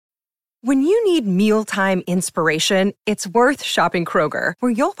When you need mealtime inspiration, it's worth shopping Kroger,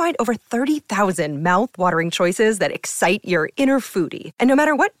 where you'll find over 30,000 mouth-watering choices that excite your inner foodie. And no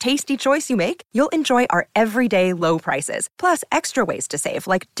matter what tasty choice you make, you'll enjoy our everyday low prices, plus extra ways to save,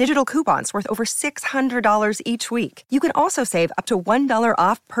 like digital coupons worth over $600 each week. You can also save up to $1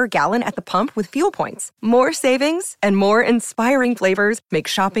 off per gallon at the pump with fuel points. More savings and more inspiring flavors make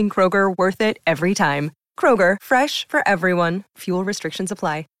shopping Kroger worth it every time. Kroger, fresh for everyone. Fuel restrictions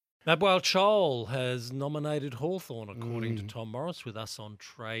apply. Mabwell Chol has nominated Hawthorn, according to Tom Morris, with us on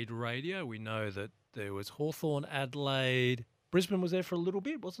Trade Radio. We know that there was Hawthorn, Adelaide. Brisbane was there for a little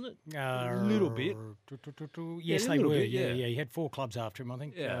bit, wasn't it? A little bit. Yes, they were. Yeah, he had 4 clubs after him, I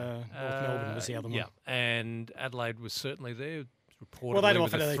think. Yeah. North Melbourne was the other one. Yeah, and Adelaide was certainly there. Well, they'd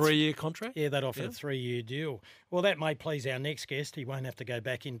offered a 3-year contract. Yeah, they'd offered a 3-year deal. Well, that may please our next guest. He won't have to go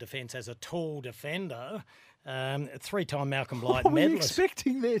back in defence as a tall defender. 3-time Malcolm Blight medalist. What were you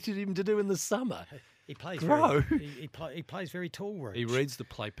expecting him to do in the summer? He plays he plays very tall, Rich. He reads the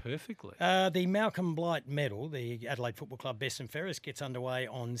play perfectly. The Malcolm Blight medal, the Adelaide Football Club Best and Fairest, gets underway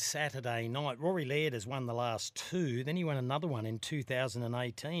on Saturday night. Rory LAIRD has won the last 2. Then he won another one in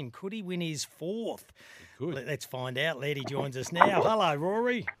 2018. Could he win his 4th? He could. Let's find out. Lairdy joins us now. Hello,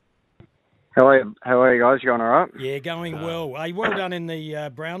 Rory. How are you guys? You going all right? Yeah, going well. Hey, well done in the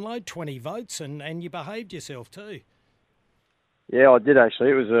Brownlow, 20 votes, and you behaved yourself too. Yeah, I did actually.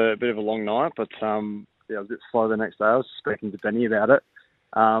 It was a bit of a long night, but I was a bit slow the next day. I was speaking to Benny about it,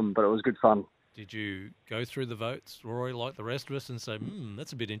 but it was good fun. Did you go through the votes, Rory, like the rest of us, and say,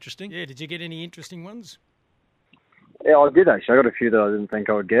 that's a bit interesting? Yeah, did you get any interesting ones? Yeah, I did actually. I got a few that I didn't think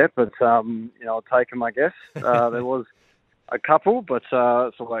I would get, but I'll take them, I guess. There was a couple, but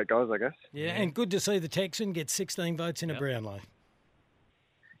that's the way it goes, I guess. Yeah, and good to see the Texan get 16 votes in a Brownlow.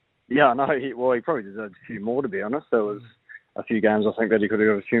 Yeah, I know. He probably deserved a few more, to be honest. There was a few games I think that he could have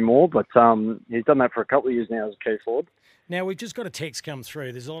got a few more, but he's done that for a couple of years now as a key forward. Now, we've just got a text come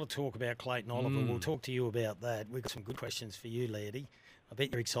through. There's a lot of talk about Clayton Oliver. We'll talk to you about that. We've got some good questions for you, Lairdy. I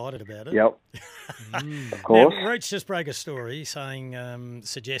bet you're excited about it. Yep. Of course. Now, Roach just broke a story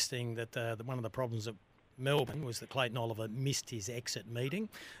suggesting that one of the problems at Melbourne was that Clayton Oliver missed his exit meeting.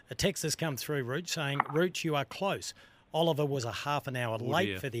 A text has come through, Roach, saying, Roach, you are close. Oliver was a half an hour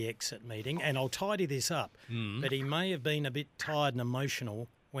late for the exit meeting, and I'll tidy this up, but he may have been a bit tired and emotional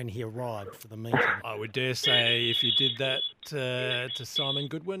when he arrived for the meeting. I would dare say if you did that to Simon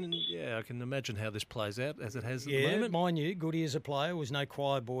Goodwin, and I can imagine how this plays out as it has at the moment. Mind you, Goody as a player was no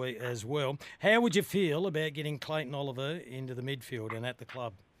choir boy as well. How would you feel about getting Clayton Oliver into the midfield and at the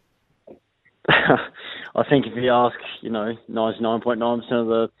club? I think if you ask, 99.9% of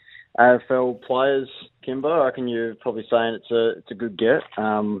the AFL players, Kimber, I reckon you're probably saying it's a good get.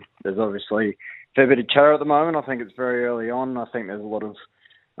 There's obviously a fair bit of chatter at the moment. I think it's very early on. I think there's a lot of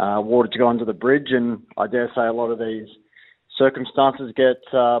water to go under the bridge, and I dare say a lot of these circumstances get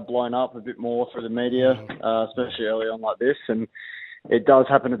blown up a bit more through the media, especially early on like this. And it does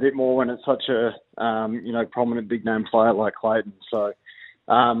happen a bit more when it's such a prominent big name player like Clayton. So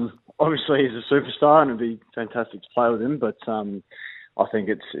obviously he's a superstar, and it'd be fantastic to play with him, but I think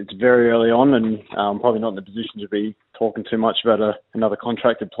it's very early on, and probably not in the position to be talking too much about another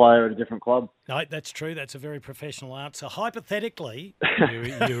contracted player at a different club. No, that's true. That's a very professional answer. Hypothetically,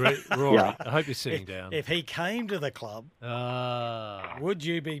 Rory, I hope you're sitting down. If he came to the club, would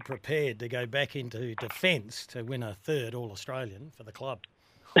you be prepared to go back into defence to win a 3rd All-Australian for the club?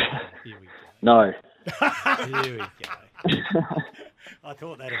 Here we go. No. Here we go. I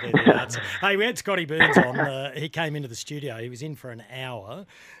thought that'd be the answer. Hey, we had Scotty Burns on. He came into the studio. He was in for an hour,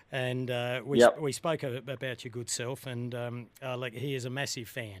 and we spoke about your good self, and he is a massive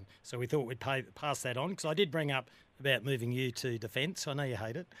fan. So we thought we'd pass that on, because I did bring up about moving you to defence. I know you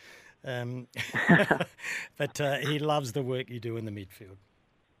hate it, but he loves the work you do in the midfield.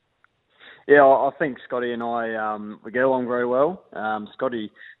 Yeah, I think Scotty and I, we get along very well.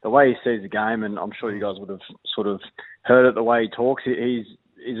 Scotty, the way he sees the game, and I'm sure you guys would have sort of heard it the way he talks, he's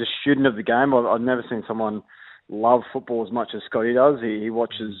a student of the game. I've never seen someone love football as much as Scotty does. He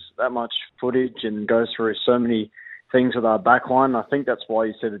watches that much footage and goes through so many things with our backline. I think that's why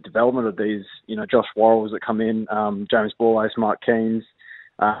you see the development of these, Josh Worrells that come in, James Borlace, Mark Keynes.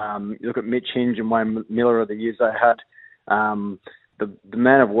 You look at Mitch Hinge and Wayne Miller of the years they had. The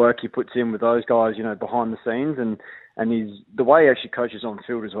amount of work he puts in with those guys, behind the scenes, and the way he actually coaches on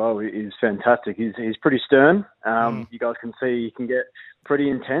field as well is fantastic. He's pretty stern. You guys can see he can get pretty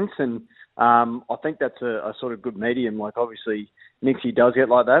intense, and I think that's a sort of good medium. Like obviously Nixie does get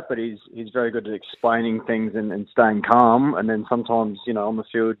like that, but he's very good at explaining things and staying calm. And then sometimes on the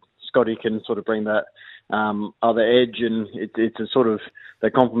field, Scotty can sort of bring that other edge, and it's a sort of, they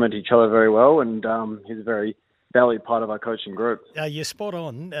complement each other very well, and he's a very valued part of our coaching group. You're spot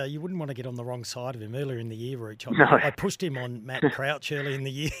on. You wouldn't want to get on the wrong side of him earlier in the year, Rich. No. I pushed him on Matt Crouch early in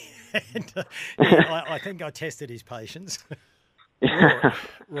the year, and I think I tested his patience.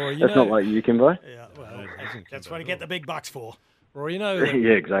 Rory, that's not like you, Kimbo. Yeah, well, that's what you get the big bucks for. Rory, you know that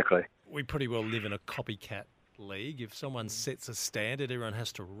yeah, exactly. we pretty well live in a copycat league. If someone sets a standard, everyone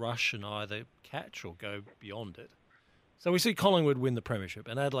has to rush and either catch or go beyond it. So we see Collingwood win the premiership,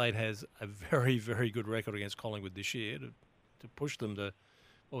 and Adelaide has a very, very good record against Collingwood this year to push them to,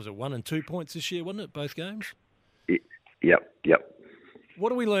 1 and 2 points this year, wasn't it, both games? Yep. What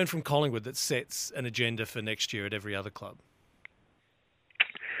do we learn from Collingwood that sets an agenda for next year at every other club?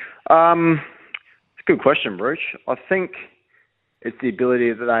 It's a good question, Bruce. I think it's the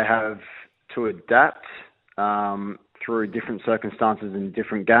ability that they have to adapt through different circumstances in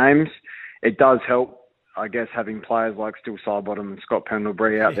different games. It does help, I guess, having players like Still Sidebottom and Scott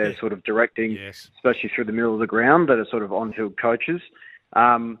Pendlebury out there sort of directing, especially through the middle of the ground, that are sort of on-field coaches.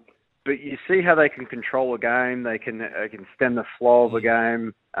 But you see how they can control a game. They can stem the flow of a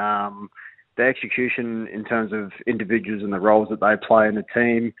game. The execution in terms of individuals and the roles that they play in the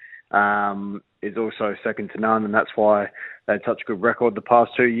team is also second to none, and that's why they had such a good record the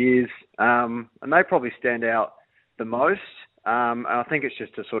past 2 years. And they probably stand out the most. And I think it's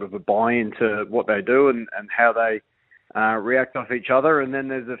just a sort of a buy-in to what they do and how they react off each other. And then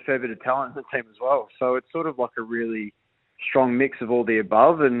there's a fair bit of talent in the team as well. So it's sort of like a really strong mix of all the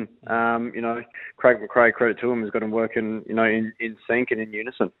above. And, Craig McRae, credit to him, has got them working, in sync and in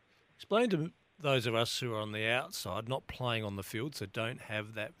unison. Explain to those of us who are on the outside, not playing on the field, so don't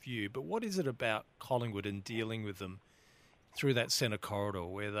have that view, but what is it about Collingwood and dealing with them through that centre corridor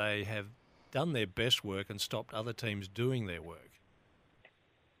where they have done their best work and stopped other teams doing their work?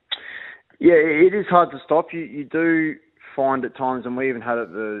 Yeah, it is hard to stop. You do find at times, and we even had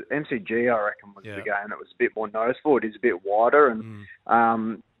it, the MCG, I reckon, was the game that was a bit more noticeable. It is a bit wider,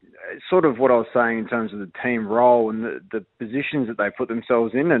 and sort of what I was saying in terms of the team role and the positions that they put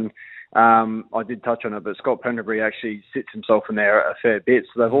themselves in, and I did touch on it, but Scott Pendlebury actually sits himself in there a fair bit,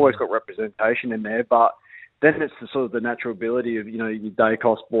 so they've always got representation in there, but then it's the sort of the natural ability of, your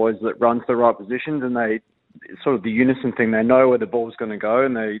Dacos boys that run to the right positions, and they sort of the unison thing. They know where the ball's going to go,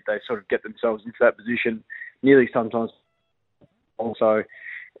 and they sort of get themselves into that position nearly sometimes. Also,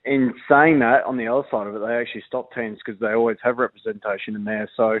 in saying that, on the other side of it, they actually stop teams because they always have representation in there.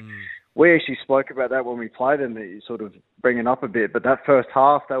 So we actually spoke about that when we played them, that you sort of bring it up a bit. But that first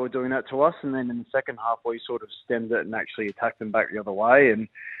half, they were doing that to us, and then in the second half, we sort of stemmed it and actually attacked them back the other way. And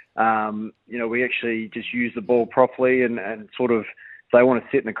we actually just use the ball properly and sort of, if they want to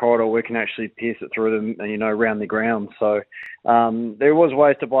sit in the corridor, we can actually pierce it through them, around the ground. So there was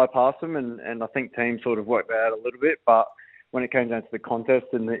ways to bypass them, and I think teams sort of worked that out a little bit. But when it came down to the contest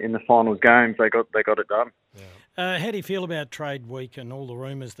in the finals games, they got it done. Yeah. How do you feel about trade week and all the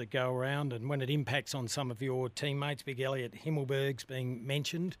rumours that go around, and when it impacts on some of your teammates? Big Elliot Himmelberg's being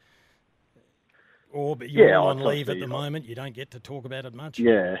mentioned. But you're on leave at the moment. You don't get to talk about it much.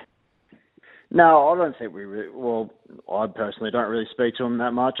 Yeah. No, I don't think I personally don't really speak to him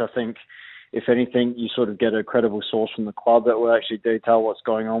that much. I think, if anything, you sort of get a credible source from the club that will actually detail what's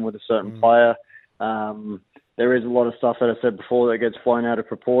going on with a certain player. There is a lot of stuff that I said before that gets blown out of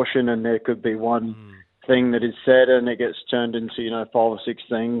proportion, and there could be one thing that is said and it gets turned into, 5 or 6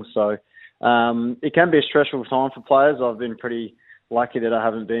 things. So it can be a stressful time for players. I've been pretty lucky that I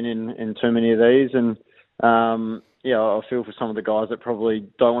haven't been in too many of these, and I feel for some of the guys that probably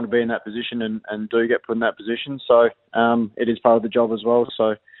don't want to be in that position and do get put in that position. So it is part of the job as well.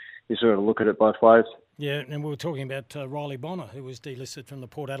 So you sort of look at it both ways. Yeah, and we were talking about Riley Bonner, who was delisted from the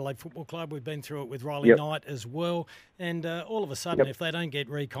Port Adelaide Football Club. We've been through it with Riley Knight as well. And all of a sudden, if they don't get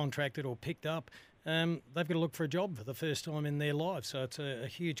recontracted or picked up, they've got to look for a job for the first time in their lives. So it's a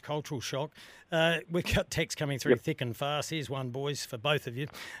huge cultural shock. We've got texts coming through thick and fast. Here's one, boys, for both of you.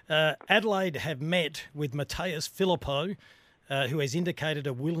 Adelaide have met with Mateus Filippo, who has indicated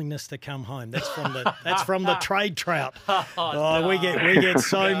a willingness to come home. That's from the trade trout. We get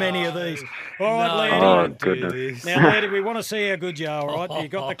so many of these. All right, Laird. Now, Laird, we want to see how good you are. All right,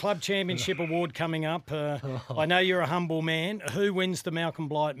 you've got the Club Championship Award coming up. I know you're a humble man. Who wins the Malcolm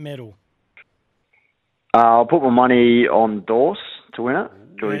Blight medal? I'll put my money on Dorse to win it.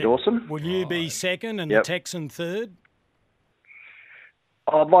 Julie Dawson. Will you be second and the Texan third?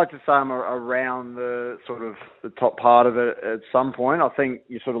 I'd like to say I'm around the sort of the top part of it at some point. I think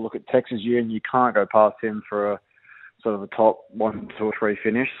you sort of look at Texas year and you can't go past him for a sort of a top 1, 2 or 3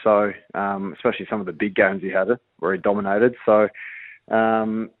 finish. So especially some of the big games he had where he dominated. So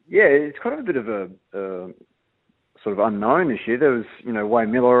it's kind of a bit of a sort of unknown this year. There was,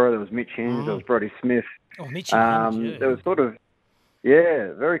 Wayne Miller, there was Mitch Hinge, there was Brodie Smith. Oh, Mitch Hinge, There was sort of,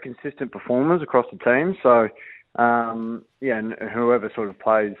 very consistent performers across the team. So, and whoever sort of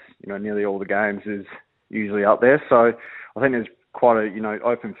plays, nearly all the games is usually up there. So I think there's quite a,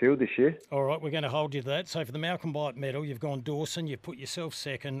 open field this year. All right, we're going to hold you to that. So for the Malcolm Blight medal, you've gone Dawson, you've put yourself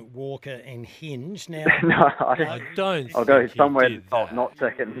second, Walker and Hinge. Now, no, I don't. I'll go somewhere that. not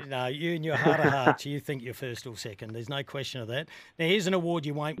second. No, you in your heart of hearts, you think you're first or second. There's no question of that. Now, here's an award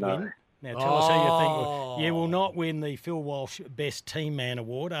you won't win. Now, tell us who you think. You will not win the Phil Walsh Best Team Man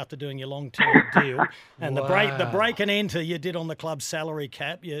Award after doing your long-term deal. And the break and enter you did on the club's salary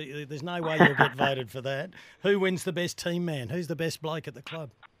cap. There's no way you'll get voted for that. Who wins the Best Team Man? Who's the best bloke at the club?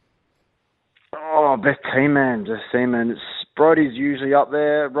 Oh, best team man, Brodie's usually up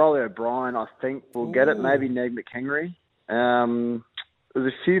there. Rolly O'Brien, I think, will get it. Maybe Ned McHenry. There's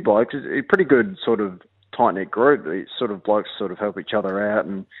a few blokes. It's a pretty good sort of tight-knit group. These sort of blokes sort of help each other out.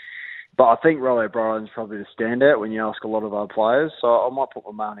 But I think Rolly O'Brien's probably the standout when you ask a lot of our players. So I might put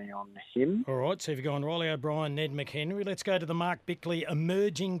my money on him. All right, so if you're going Rolly O'Brien, Ned McHenry, let's go to the Mark Bickley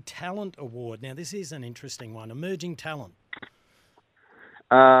Emerging Talent Award. Now, this is an interesting one. Emerging Talent.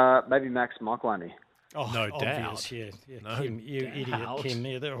 Maybe Max Michelani. Oh, no obvious, doubt. Yeah. No Kim, you doubt. idiot, Kim.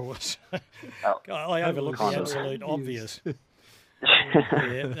 Yeah, there it was. I overlooked the absolute obvious. No,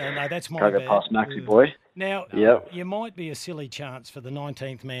 that's my bad. Go past Maxi boy. Now, you might be a silly chance for the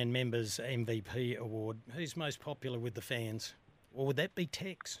 19th Man Members MVP Award. Who's most popular with the fans? Or would that be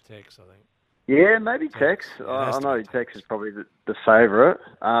Tex? Tex, I think. Yeah, maybe Tex. I know Tex is probably the favourite.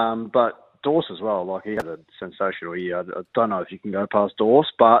 But Dorse as well. Like, he had a sensational year. I don't know if you can go past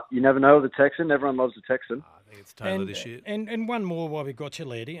Dorse, but you never know with the Texan. Everyone loves the Texan. I think it's Taylor this year. And one more while we've got you,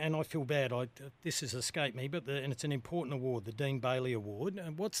 Lairdy, and I feel bad. This has escaped me, and it's an important award, the Dean Bailey Award.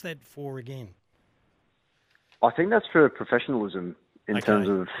 And what's that for again? I think that's for professionalism in terms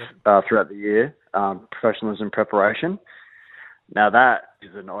of throughout the year, professionalism preparation. Now, that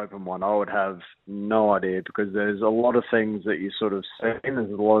is an open one. I would have no idea because there's a lot of things that you sort of see and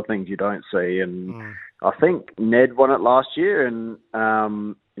there's a lot of things you don't see. And I think Ned won it last year and,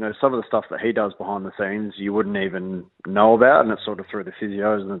 some of the stuff that he does behind the scenes you wouldn't even know about, and it's sort of through the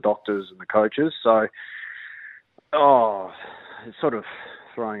physios and the doctors and the coaches. So, it's sort of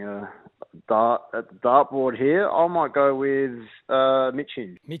throwing a dart at the dartboard here. I might go with Mitch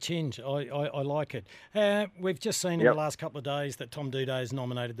Hinge. Mitch Hinge, I like it. We've just seen in the last couple of days that Tom Duday has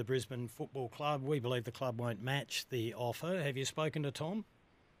nominated the Brisbane Football Club. We believe the club won't match the offer. Have you spoken to Tom?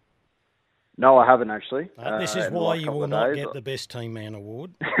 No, I haven't actually. This is why you will not get the Best Team Man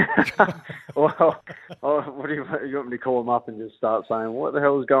Award. Well, what do you want me to call him up and just start saying what the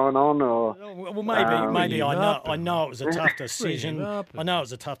hell is going on? Or well, maybe I know it was a tough decision. I know it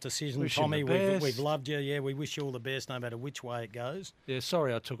was a tough decision, Tommy. We've loved you. Yeah, we wish you all the best, no matter which way it goes. Yeah,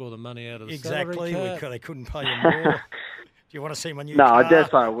 sorry, I took all the money out of the exactly. salary cap. They couldn't pay you more. Do you want to see my new? No, car? I dare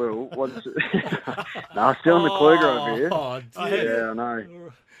say I will. I'm still in the Kluger over here. Yeah, I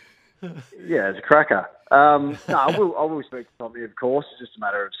know. Yeah, it's a cracker. I will speak to Tommy, of course. It's just a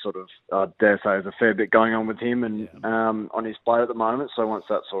matter of sort of, I dare say, there's a fair bit going on with him and on his plate at the moment. So once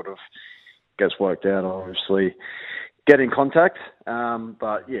that sort of gets worked out, I'll obviously get in contact.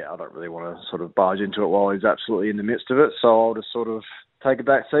 But yeah, I don't really want to sort of barge into it while he's absolutely in the midst of it. So I'll just sort of take a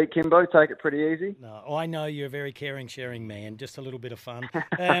back seat, Kimbo. Take it pretty easy. No, I know you're a very caring, sharing man. Just a little bit of fun.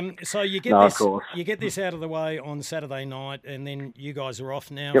 So you get you get this out of the way on Saturday night, and then you guys are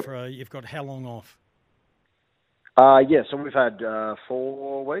off now you've got how long off? So we've had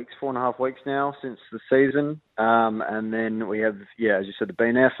 4.5 weeks now since the season, and then we have, as you said, the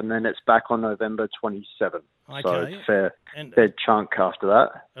BNF, and then it's back on November 27th. Okay. So it's a fair chunk after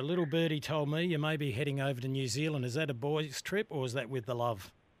that. A little birdie told me you may be heading over to New Zealand. Is that a boys' trip or is that with the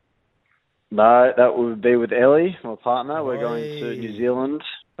love? No, that would be with Ellie, my partner. We're going to New Zealand.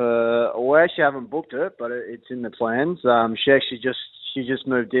 We actually haven't booked it, but it's in the plans. She just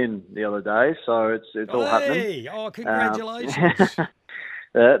moved in the other day, so it's all happening. Oh, congratulations.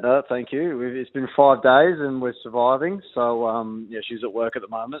 No, thank you. It's been 5 days and we're surviving. So, she's at work at the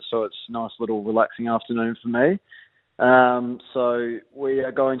moment, so it's a nice little relaxing afternoon for me. So we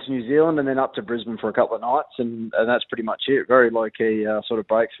are going to New Zealand and then up to Brisbane for a couple of nights, and that's pretty much it. Very low-key sort of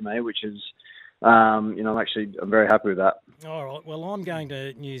break for me, which is, I'm very happy with that. All right. Well, I'm going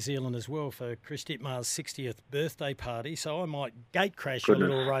to New Zealand as well for Chris Dittmar's 60th birthday party, so I might gate crash a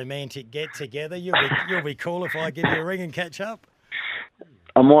little romantic get-together. You'll be cool if I give you a ring and catch up.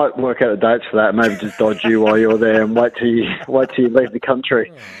 I might work out the dates for that. Maybe just dodge you while you're there and wait till you leave the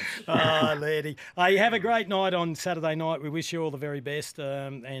country. Oh, Lairdy. Hey, have a great night on Saturday night. We wish you all the very best.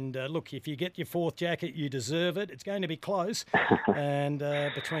 Look, if you get your 4th jacket, you deserve it. It's going to be close. And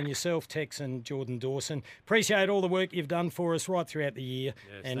between yourself, Tex, and Jordan Dawson, appreciate all the work you've done for us right throughout the year.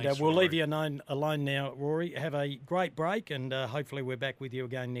 Yes, and thanks, we'll Rory. leave you alone now, Rory. Have a great break, and hopefully we're back with you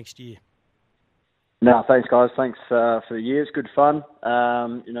again next year. No, thanks, guys. Thanks for the years. Good fun.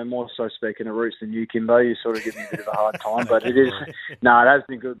 More so speaking of roots than you, Kimbo. You sort of give me a bit of a hard time, but it is. No, it has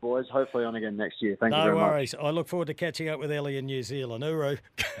been good, boys. Hopefully on again next year. Thank you very No much. worries. I look forward to catching up with Ellie in New Zealand. Hooroo.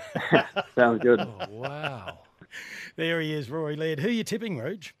 Sounds good. Oh, wow. There he is, Rory Laird. Who are you tipping,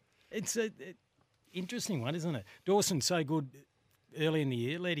 Rouge? It's an interesting one, isn't it? Dawson's so good early in the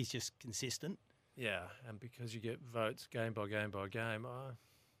year. Lairdy's just consistent. Yeah, and because you get votes game by game by game, I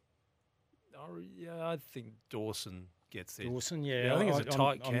think Dawson gets it. Dawson, yeah. I think it's a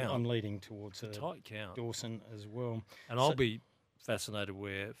tight count. I'm leading towards a tight count. Dawson as well. And I'll be fascinated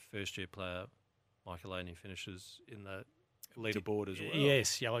where first-year player Michael Laney finishes in the leaderboard as well.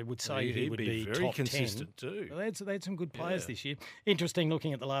 Yes, yeah, I would say he would be very top consistent 10. too. Well, they had some good players this year. Interesting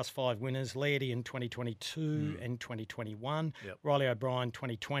looking at the last 5 winners. Lairdy in 2022 and 2021. Yep. Riley O'Brien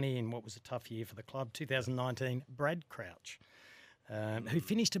 2020 in what was a tough year for the club. 2019, Brad Crouch. Who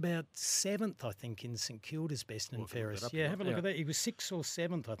finished about 7th, I think, in St Kilda's Best and Fairest. Yeah, have a look at that. He was 6th or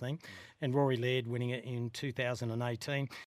 7th, I think. And Rory Laird winning it in 2018.